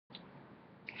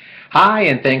Hi,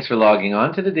 and thanks for logging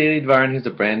on to the Daily Dvar, and here's a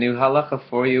brand new halacha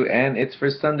for you, and it's for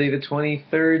Sunday, the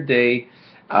 23rd day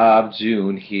of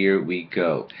June. Here we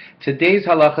go. Today's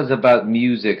halacha is about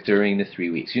music during the 3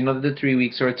 weeks. You know that the 3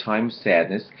 weeks are a time of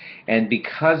sadness, and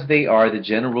because they are, the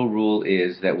general rule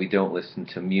is that we don't listen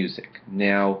to music.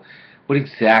 Now, what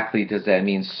exactly does that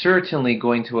mean? Certainly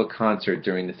going to a concert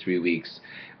during the 3 weeks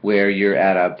where you're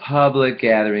at a public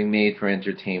gathering made for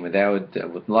entertainment, that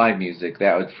would, with live music,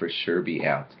 that would for sure be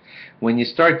out. When you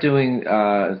start doing,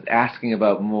 asking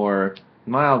about more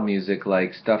mild music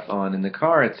like stuff on in the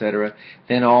car, etc.,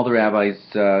 then all the rabbis,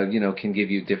 can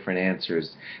give you different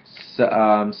answers. So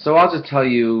I'll just tell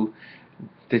you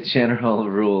the general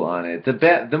rule on it.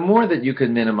 The more that you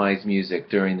can minimize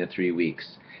music during the 3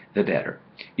 weeks, the better.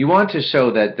 You want to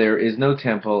show that there is no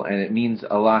temple, and it means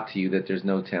a lot to you that there's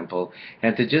no temple,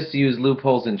 and to just use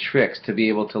loopholes and tricks to be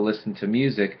able to listen to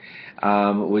music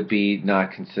would be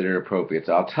not considered appropriate.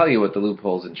 So I'll tell you what the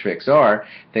loopholes and tricks are.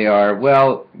 They are,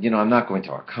 well, I'm not going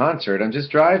to a concert, I'm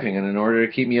just driving, and in order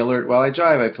to keep me alert while I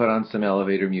drive, I put on some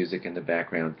elevator music in the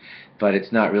background. But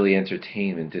it's not really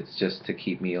entertainment, it's just to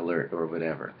keep me alert or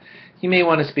whatever. You may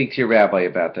want to speak to your rabbi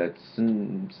about that.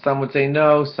 Some would say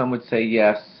no, some would say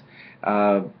yes.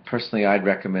 Personally, I'd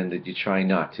recommend that you try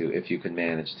not to if you can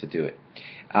manage to do it.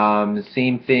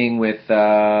 Same thing with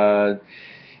a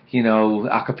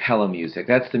cappella music.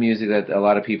 That's the music that a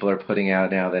lot of people are putting out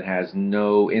now that has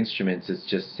no instruments, it's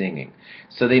just singing.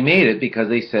 So they made it because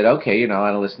they said, okay, you're not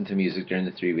allowed to listen to music during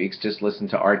the 3 weeks, just listen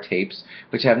to our tapes,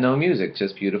 which have no music,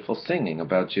 just beautiful singing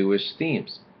about Jewish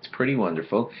themes. It's pretty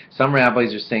wonderful. Some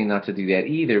rabbis are saying not to do that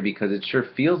either because it sure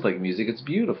feels like music. It's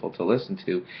beautiful to listen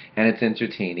to, and it's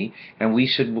entertaining, and we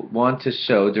should want to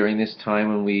show during this time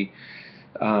when we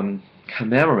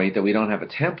commemorate that we don't have a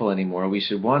temple anymore, we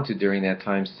should want to during that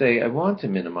time say, I want to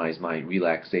minimize my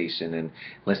relaxation and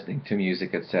listening to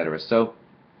music, etc. So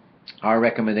our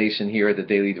recommendation here at the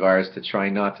Daily Dvar is to try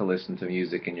not to listen to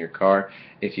music in your car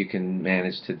if you can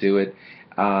manage to do it.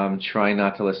 Try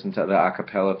not to listen to the a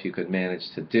cappella if you could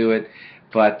manage to do it.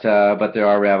 But there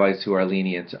are rabbis who are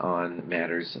lenient on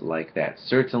matters like that.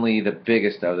 Certainly the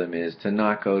biggest of them is to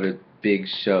not go to big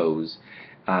shows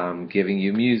giving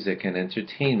you music and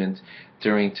entertainment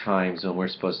during times when we're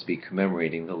supposed to be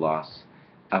commemorating the loss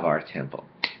of our temple.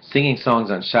 Singing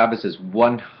songs on Shabbos is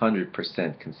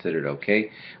 100% considered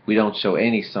okay. We don't show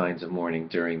any signs of mourning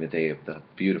during the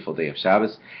beautiful day of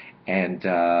Shabbos. And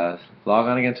log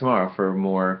on again tomorrow for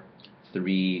more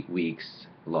 3 weeks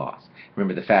loss.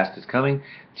 Remember, the fast is coming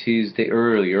Tuesday,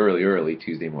 early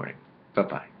Tuesday morning.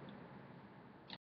 Bye-bye.